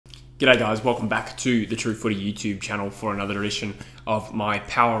G'day guys, welcome back to the True Footy YouTube channel for another edition of my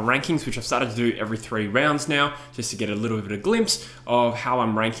Power Rankings, which I've started to do every 3 rounds now, just to get a little bit of a glimpse of how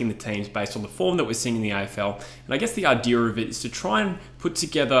I'm ranking the teams based on the form that we're seeing in the AFL. And I guess the idea of it is to try and put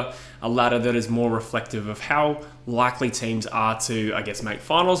together a ladder that is more reflective of how likely teams are to, I guess, make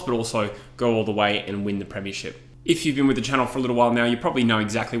finals, but also go all the way and win the premiership. If you've been with the channel for a little while now, you probably know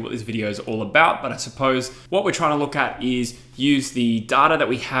exactly what this video is all about, but I suppose what we're trying to look at is use the data that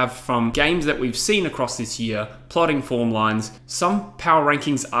we have from games that we've seen across this year, plotting form lines. Some power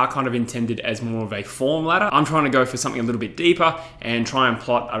rankings are kind of intended as more of a form ladder. I'm trying to go for something a little bit deeper and try and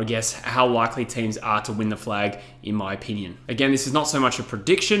plot, I guess, how likely teams are to win the flag, in my opinion. Again, this is not so much a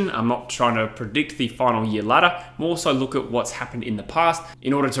prediction. I'm not trying to predict the final year ladder. More so look at what's happened in the past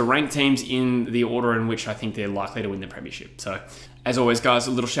in order to rank teams in the order in which I think they're likely to win the premiership. So, as always, guys,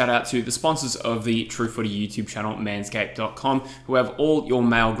 a little shout out to the sponsors of the True Footy YouTube channel, MANSCAPED.com, who have all your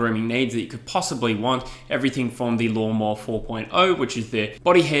male grooming needs that you could possibly want. Everything from the Lawnmower 4.0, which is their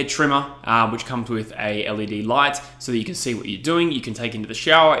body hair trimmer, which comes with a LED light so that you can see what you're doing. You can take it into the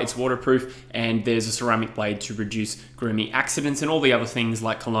shower, it's waterproof, and there's a ceramic blade to reduce grooming accidents and all the other things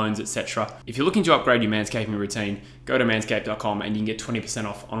like colognes, etc. If you're looking to upgrade your manscaping routine, go to manscaped.com and you can get 20%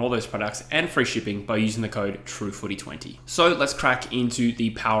 off on all those products and free shipping by using the code TrueFooty20. So let's crack into the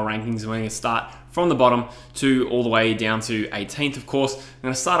power rankings. We're going to start from the bottom to all the way down to 18th, of course. I'm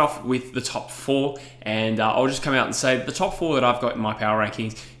going to start off with the top 4, and I'll just come out and say the top 4 that I've got in my power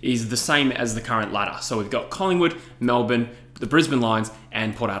rankings is the same as the current ladder. So we've got Collingwood, Melbourne, the Brisbane Lions,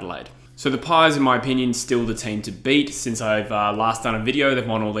 and Port Adelaide. So the Pies, in my opinion, still the team to beat. Since I've last done a video, they've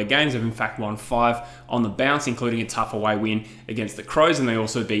won all their games. They've in fact won 5 on the bounce, including a tough away win against the Crows, and they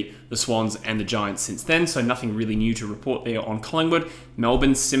also beat the Swans and the Giants since then, so nothing really new to report there on Collingwood.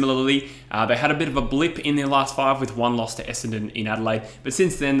 Melbourne, similarly, they had a bit of a blip in their last 5 with 1 loss to Essendon in Adelaide, but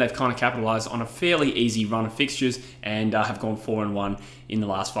since then they've kind of capitalised on a fairly easy run of fixtures and have gone 4-1 in the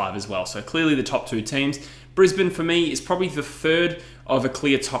last 5 as well. So clearly the top 2 teams. Brisbane, for me, is probably the third of a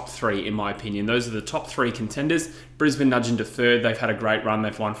clear top 3, in my opinion. Those are the top 3 contenders. Brisbane nudge into third. They've had a great run.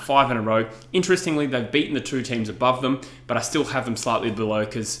 They've won 5 in a row. Interestingly, they've beaten the 2 teams above them, but I still have them slightly below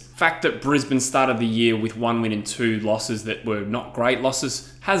because the fact that Brisbane started the year with 1 win and 2 losses that were not great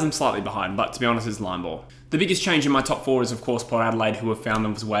losses has them slightly behind, but to be honest, it's line ball. The biggest change in my top 4 is, of course, Port Adelaide, who have found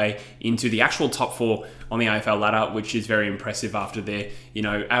their way into the actual top 4 on the AFL ladder, which is very impressive after their,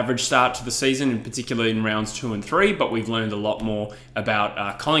 average start to the season, in particular in rounds 2 and 3. But we've learned a lot more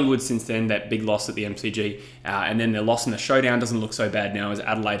about Collingwood since then, that big loss at the MCG, and then their loss in the showdown doesn't look so bad now, as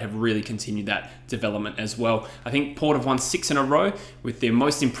Adelaide have really continued that development as well. I think Port have won 6 in a row, with their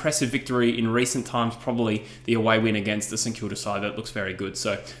most impressive victory in recent times probably the away win against the St Kilda side. That looks very good.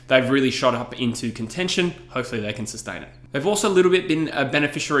 So they've really shot up into contention. Hopefully they can sustain it. They've also a little bit been a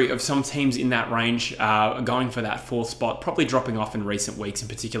beneficiary of some teams in that range going for that 4th spot, probably dropping off in recent weeks, in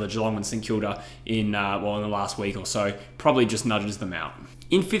particular Geelong and St Kilda in the last week or so, probably just nudges them out.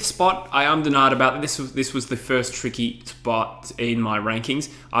 In 5th spot, I am denied about this. This was the first tricky spot in my rankings.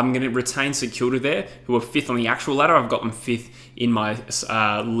 I'm going to retain St Kilda there, who are 5th on the actual ladder. I've got them 5th in my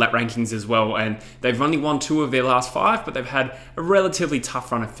rankings as well, and they've only won 2 of their last 5, but they've had a relatively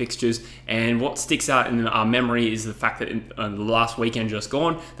tough run of fixtures. And what sticks out in our memory is the fact that in the last weekend just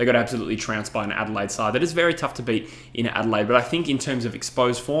gone, they got absolutely trounced by an Adelaide side that is very tough to beat in Adelaide. But I think in terms of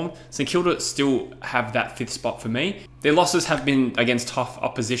exposed form, St Kilda still have that 5th spot for me. Their losses have been against tough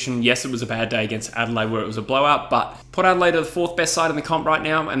opposition. Yes, it was a bad day against Adelaide where it was a blowout, but Port Adelaide are the 4th best side in the comp right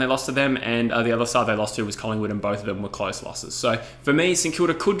now, and they lost to them, and the other side they lost to was Collingwood, and both of them were close losses. So for me, St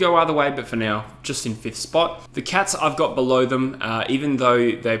Kilda could go either way, but for now, just in 5th spot. The Cats I've got below them, even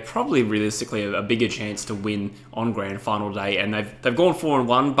though they're probably realistically a bigger chance to win on grand final day, and they've gone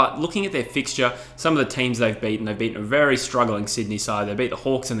 4-1, but looking at their fixture, some of the teams they've beaten a very struggling Sydney side. They beat the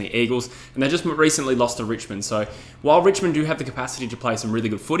Hawks and the Eagles, and they just recently lost to Richmond. So while Richmond do have the capacity to play some really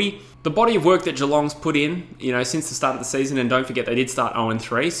good footy, the body of work that Geelong's put in, since the start of the season, and don't forget they did start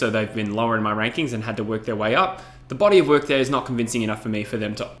 0-3, so they've been lower in my rankings and had to work their way up. The body of work there is not convincing enough for me for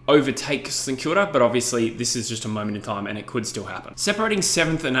them to overtake St Kilda, but obviously this is just a moment in time and it could still happen. Separating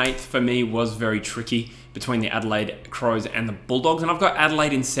 7th and 8th for me was very tricky between the Adelaide Crows and the Bulldogs, and I've got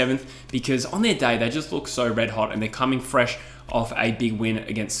Adelaide in 7th because on their day they just look so red hot and they're coming fresh off a big win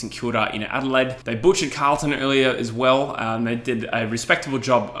against St Kilda in Adelaide. They butchered Carlton earlier as well. They did a respectable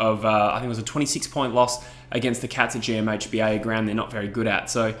job of, I think it was a 26-point loss against the Cats at GMHBA, a ground they're not very good at.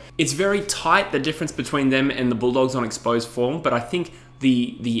 So it's very tight, the difference between them and the Bulldogs on exposed form, but I think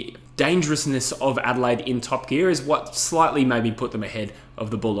the dangerousness of Adelaide in top gear is what slightly maybe put them ahead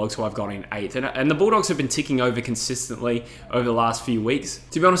of the Bulldogs, who I've got in 8th. And the Bulldogs have been ticking over consistently over the last few weeks.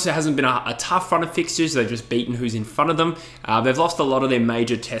 To be honest, it hasn't been a tough run of fixtures. They've just beaten who's in front of them. They've lost a lot of their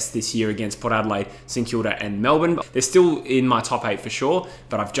major tests this year against Port Adelaide, St Kilda and Melbourne. They're still in my top 8 for sure,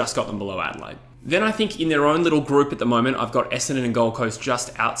 but I've just got them below Adelaide. Then I think in their own little group at the moment, I've got Essendon and Gold Coast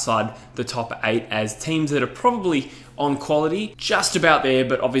just outside the top 8 as teams that are probably on quality, just about there,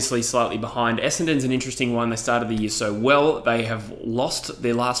 but obviously slightly behind. Essendon's an interesting one. They started the year so well. They have lost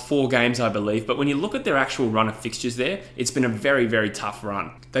their last 4 games, I believe, but when you look at their actual run of fixtures there, it's been a very, very tough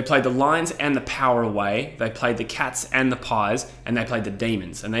run. They played the Lions and the Power away, they played the Cats and the Pies, and they played the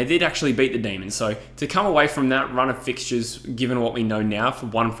Demons, and they did actually beat the Demons. So to come away from that run of fixtures, given what we know now for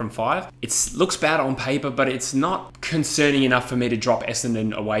 1 from 5, it looks bad on paper, but it's not concerning enough for me to drop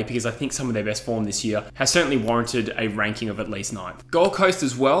Essendon away, because I think some of their best form this year has certainly warranted a ranking of at least 9th. Gold Coast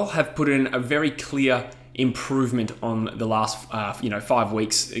as well have put in a very clear improvement on the last 5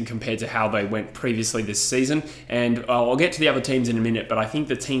 weeks compared to how they went previously this season, and I'll get to the other teams in a minute, but I think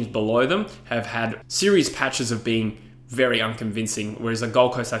the teams below them have had serious patches of being very unconvincing, whereas the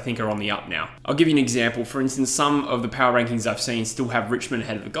Gold Coast, I think, are on the up now. I'll give you an example. For instance, some of the power rankings I've seen still have Richmond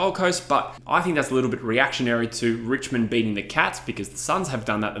ahead of the Gold Coast, but I think that's a little bit reactionary to Richmond beating the Cats, because the Suns have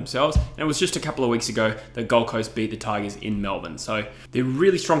done that themselves, and it was just a couple of weeks ago that Gold Coast beat the Tigers in Melbourne. So their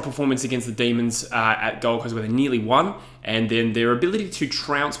really strong performance against the Demons at Gold Coast, where they nearly won, and then their ability to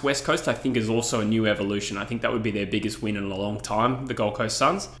trounce West Coast, I think, is also a new evolution. I think that would be their biggest win in a long time, the Gold Coast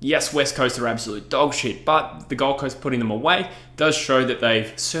Suns. Yes, West Coast are absolute dog shit, but the Gold Coast putting them away does show that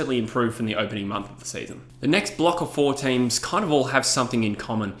they've certainly improved from the opening month of the season. The next block of 4 teams kind of all have something in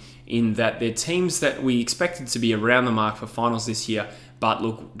common, in that they're teams that we expected to be around the mark for finals this year, but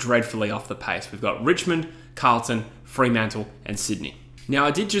look dreadfully off the pace. We've got Richmond, Carlton, Fremantle, and Sydney. Now,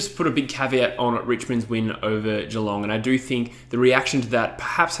 I did just put a big caveat on Richmond's win over Geelong, and I do think the reaction to that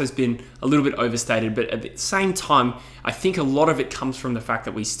perhaps has been a little bit overstated, but at the same time, I think a lot of it comes from the fact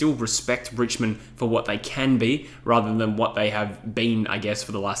that we still respect Richmond for what they can be, rather than what they have been, I guess,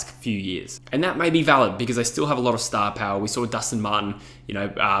 for the last few years. And that may be valid, because they still have a lot of star power. We saw Dustin Martin,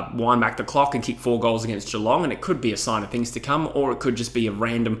 wind back the clock and kick 4 goals against Geelong, and it could be a sign of things to come, or it could just be a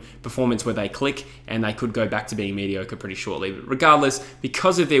random performance where they click and they could go back to being mediocre pretty shortly. But regardless,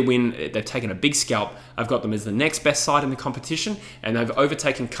 because of their win, they've taken a big scalp. I've got them as the next best side in the competition, and they've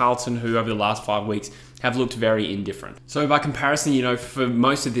overtaken Carlton, who over the last 5 weeks have looked very indifferent. So by comparison, for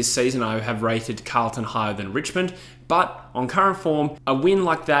most of this season, I have rated Carlton higher than Richmond, but on current form, a win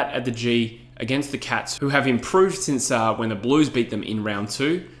like that at the G against the Cats, who have improved since when the Blues beat them in round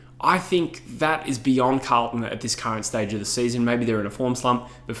 2, I think that is beyond Carlton at this current stage of the season. Maybe they're in a form slump,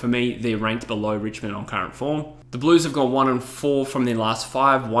 but for me, they're ranked below Richmond on current form. The Blues have gone 1-4 from their last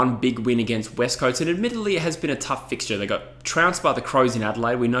 5, one big win against West Coast, and admittedly it has been a tough fixture. They got trounced by the Crows in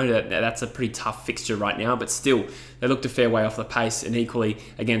Adelaide. We know that that's a pretty tough fixture right now, but still, they looked a fair way off the pace, and equally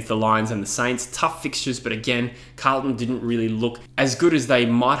against the Lions and the Saints. Tough fixtures, but again, Carlton didn't really look as good as they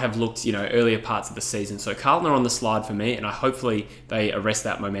might have looked, earlier parts of the season. So Carlton are on the slide for me, and hopefully they arrest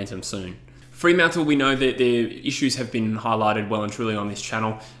that momentum soon. Fremantle, we know that their issues have been highlighted well and truly on this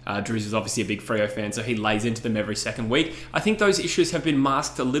channel. Drewzy is obviously a big Freo fan, so he lays into them every second week. I think those issues have been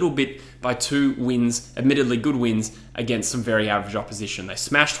masked a little bit by 2 wins, admittedly good wins, against some very average opposition. They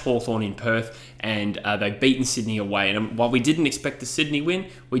smashed Hawthorn in Perth, and they've beaten Sydney away. And while we didn't expect the Sydney win,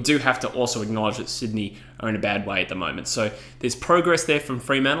 we do have to also acknowledge that Sydney are in a bad way at the moment. So there's progress there from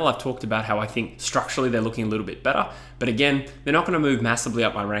Fremantle. I've talked about how I think structurally they're looking a little bit better. But again, they're not going to move massively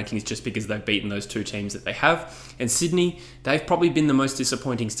up my rankings just because they've beaten those 2 teams that they have. And Sydney, they've probably been the most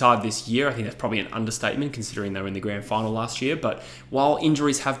disappointing side this year. I think that's probably an understatement considering they were in the grand final last year. But while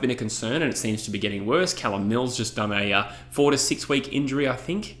injuries have been a concern, and it seems to be getting worse, Callum Mills just done a 4 to 6 week injury, I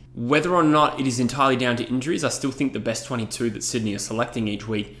think. Whether or not it is entirely down to injuries, I still think the best 22 that Sydney are selecting each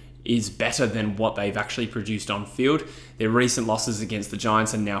week is better than what they've actually produced on field. Their recent losses against the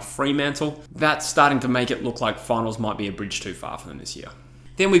Giants and now Fremantle, that's starting to make it look like finals might be a bridge too far for them this year.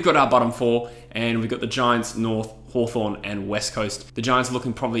 Then we've got our bottom 4, and we've got the Giants, North, Hawthorn, and West Coast. The Giants are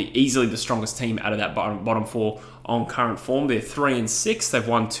looking probably easily the strongest team out of that bottom 4 on current form. They're 3-6. They've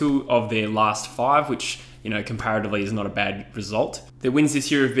won 2 of their last 5, which comparatively is not a bad result. Their wins this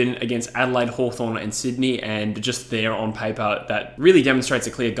year have been against Adelaide, Hawthorn, and Sydney, and just there on paper, that really demonstrates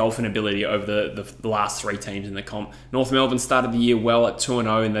a clear golfing ability over the last 3 teams in the comp. North Melbourne started the year well at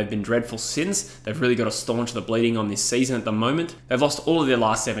 2-0, and they've been dreadful since. They've really got to staunch the bleeding on this season at the moment. They've lost all of their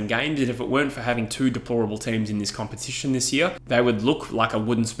last 7 games, and if it weren't for having 2 deplorable teams in this competition this year, they would look like a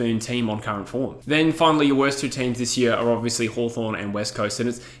wooden spoon team on current form. Then finally, your worst 2 teams this year are obviously Hawthorn and West Coast, and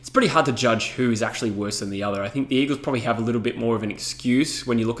it's pretty hard to judge who is actually worse than the other. I think the Eagles probably have a little bit more of an excuse excuse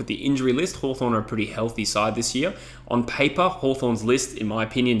when you look at the injury list. Hawthorn are a pretty healthy side this year. On paper, Hawthorn's list, in my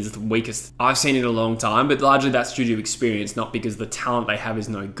opinion, is the weakest I've seen in a long time, but largely that's due to experience, not because the talent they have is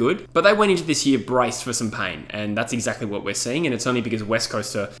no good. But they went into this year braced for some pain, and that's exactly what we're seeing, and it's only because West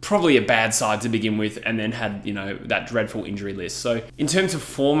Coast are probably a bad side to begin with, and then had, that dreadful injury list. So in terms of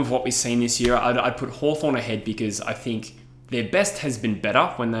form of what we've seen this year, I'd put Hawthorn ahead because I think their best has been better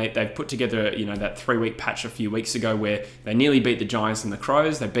when they've put together, that 3-week patch a few weeks ago where they nearly beat the Giants and the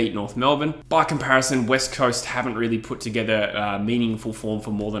Crows. They beat North Melbourne. By comparison, West Coast haven't really put together meaningful form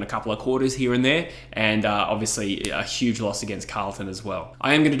for more than a couple of quarters here and there, and obviously a huge loss against Carlton as well.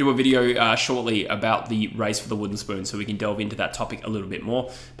 I am going to do a video shortly about the race for the wooden spoon, so we can delve into that topic a little bit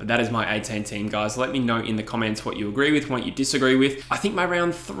more. But that is my 18 team, guys. Let me know in the comments what you agree with, what you disagree with. I think my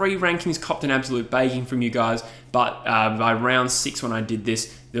round 3 rankings copped an absolute baking from you guys, but by round 6 when I did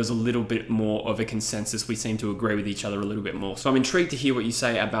this, there was a little bit more of a consensus. We seem to agree with each other a little bit more. So I'm intrigued to hear what you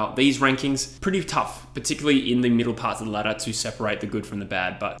say about these rankings. Pretty tough, particularly in the middle parts of the ladder, to separate the good from the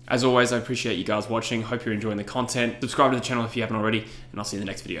bad. But as always, I appreciate you guys watching. Hope you're enjoying the content. Subscribe to the channel if you haven't already, and I'll see you in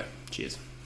the next video. Cheers.